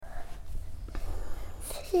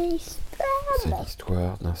C'est l'histoire. C'est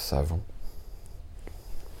l'histoire d'un savant.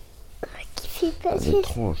 Qui fait Un passer.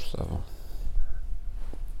 étrange savant.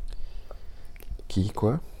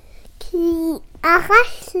 Quoi? Qui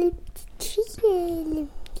arrache les petites filles et les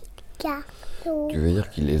petits garçons. Tu veux dire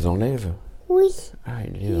qu'il les enlève? Oui, Ah,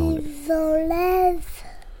 il les enlève. ils enlèvent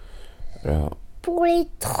Alors, pour les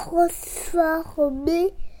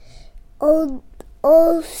transformer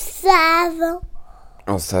en savant.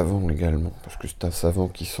 un savant également, parce que c'est un savant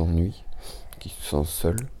qui s'ennuie, qui se sent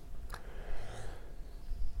seul.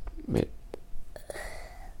 Mais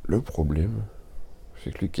le problème,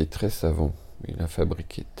 c'est que lui qui est très savant, il a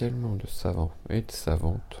fabriqué tellement de savants et de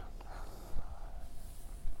savantes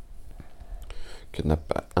qu'il n'y en a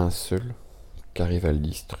pas un seul qui arrive à le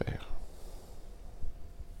distraire.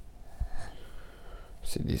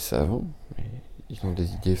 C'est des savants, mais ils ont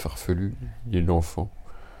des idées farfelues, des idées d'enfants.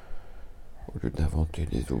 Au lieu d'inventer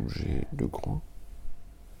des objets de grands,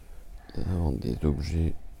 ils inventent des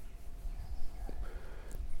objets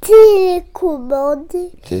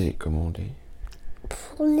télécommandés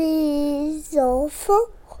Pour les enfants.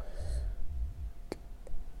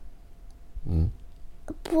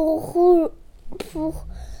 Pour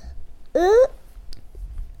eux.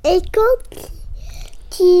 Et quand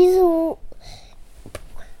ils ont...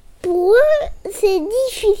 Pour eux, c'est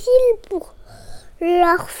difficile pour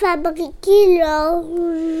leur fabriquer leurs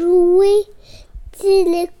jouets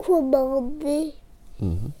télécommandés.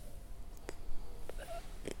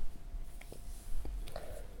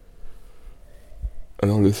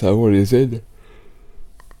 Alors le savant les aide,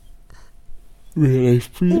 mais il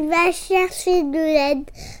n'arrive plus. Il va chercher de l'aide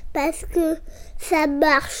parce que ça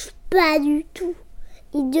marche pas du tout.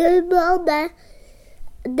 Il demande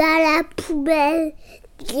dans la poubelle,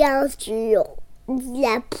 bien sûr,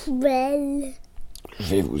 la poubelle.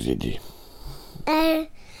 Je vais vous aider.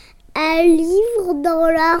 Un livre dans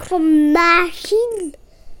leur machine.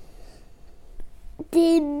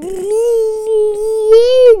 Des milliers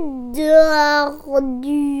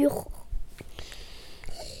d'ordures.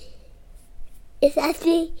 Et ça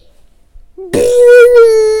fait...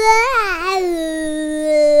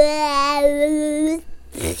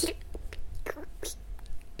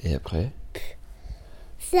 Et après?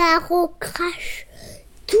 Ça recrache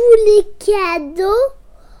tous les cadeaux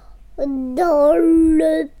dans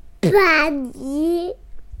le panier.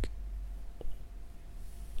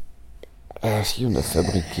 Ah si, on a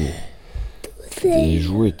fabriqué des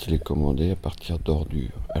jouets télécommandés à partir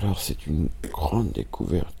d'ordures. Alors c'est une grande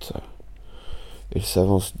découverte, ça. Et le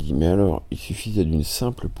savant se dit, mais alors, il suffisait d'une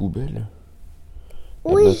simple poubelle.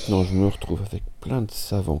 Oui. Et maintenant, je me retrouve avec plein de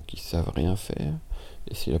savants qui savent rien faire.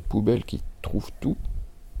 Et c'est la poubelle qui trouve tout.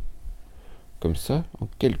 Comme ça, en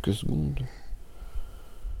quelques secondes.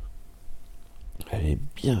 Elle est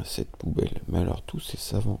bien, cette poubelle. Mais alors, tous ces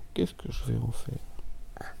savants, qu'est-ce que je vais en faire?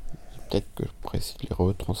 Peut-être que je pourrais essayer de les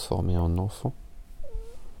retransformer en enfants.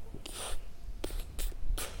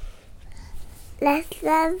 La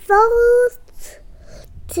savante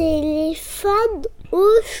téléphone au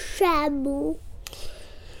chameau.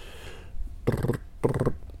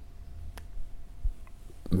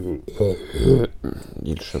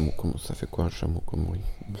 Dit le chameau, comment ça fait quoi un chameau comme bruit?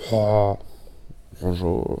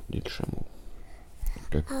 Bonjour, dit le chameau.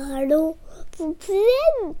 Allô, vous pouvez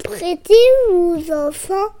me prêter vos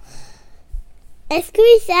enfants? Est-ce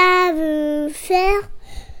qu'ils savent faire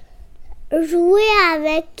jouer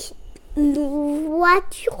avec nos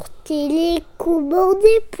voitures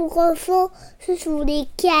télécommandées pour enfants? Ce sont des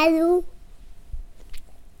cadeaux.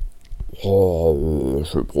 Je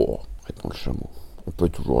sais pas, répond le chameau. On peut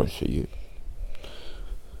toujours essayer.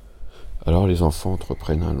 Alors les enfants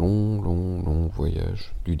entreprennent un long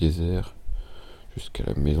voyage du désert jusqu'à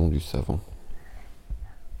la maison du savant.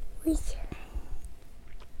 Oui.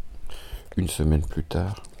 Une semaine plus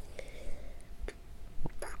tard,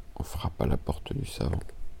 on frappe à la porte du savant.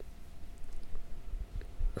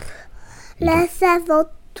 La savante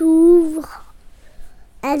ouvre.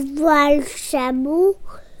 Elle voit le chameau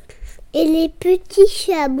et les petits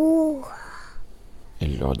chameaux.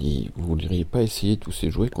 Elle leur dit, vous voudriez pas essayer tous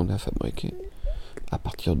ces jouets qu'on a fabriqués à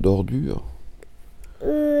partir d'ordures?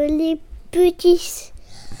 Les petits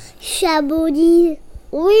chameaux disent,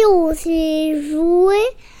 oui, on s'est joué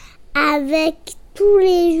avec tous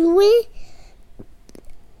les jouets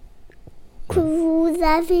que vous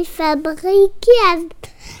avez fabriqués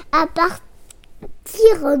à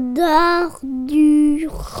partir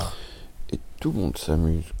d'ordures. Et tout le monde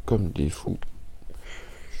s'amuse comme des fous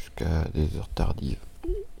jusqu'à des heures tardives.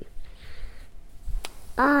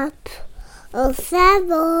 Hop, un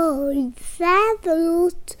savant, une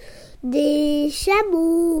savante, des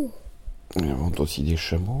chameaux. Il invente aussi des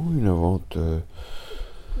chameaux, il invente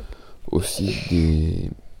aussi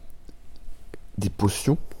des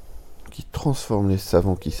potions qui transforment les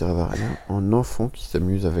savants qui servent à rien en enfants qui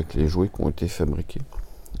s'amusent avec les jouets qui ont été fabriqués.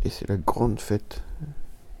 Et c'est la grande fête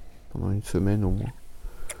pendant une semaine au moins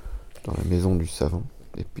dans la maison du savant.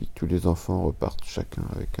 Et puis tous les enfants repartent chacun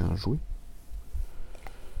avec un jouet.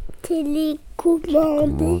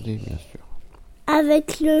 Télécommandé, Bien sûr.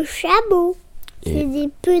 avec le chameau. Et c'est des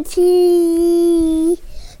petits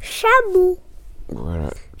chameaux. voilà,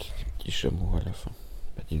 c'est des petits chameaux à la fin.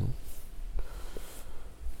 Bah dis donc.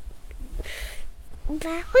 Bah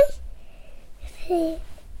oui, c'est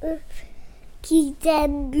qui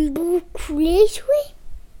aiment beaucoup les jouets.